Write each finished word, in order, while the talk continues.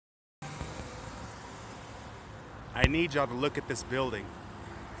I need y'all to look at this building.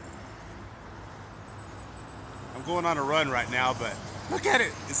 I'm going on a run right now, but look at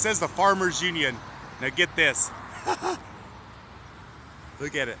it. It says the Farmers Union. Now get this.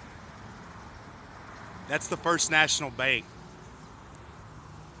 Look at it. That's the First National Bank.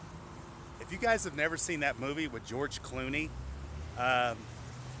 If you guys have never seen that movie with George Clooney,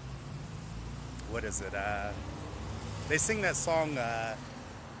 what is it? They sing that song,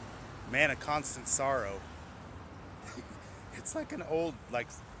 Man of Constant Sorrow. It's like an old, like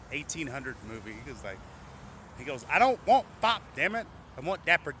 1800 movie. He goes, I don't want pop, damn it. I want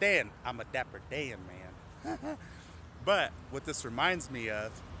Dapper Dan. I'm a Dapper Dan, man. But what this reminds me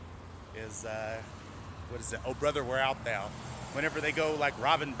of is, what is it? Oh, Brother, We're Out Thou. Whenever they go like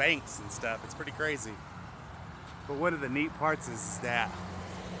robbing banks and stuff, it's pretty crazy. But one of the neat parts is that,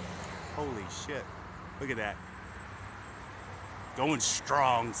 holy shit, look at that. Going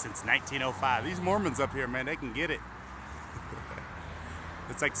strong since 1905. These Mormons up here, man, they can get it.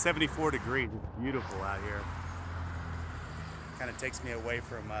 It's like 74 degrees. It's beautiful out here. Kind of takes me away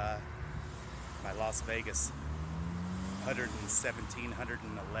from my Las Vegas 117,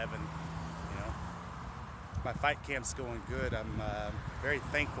 111, you know. My fight camp's going good. I'm very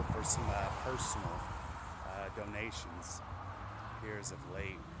thankful for some personal donations here as of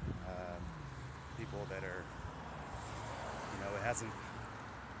late. People that are, you know, it hasn't,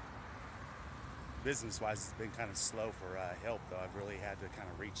 business-wise, it's been kind of slow for help, though. I've really had to kind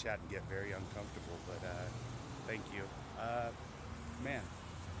of reach out and get very uncomfortable, but thank you. Man,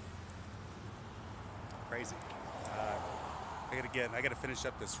 crazy. I gotta finish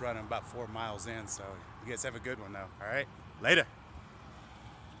up this run. I'm about 4 miles in, so you guys have a good one, though. All right, later.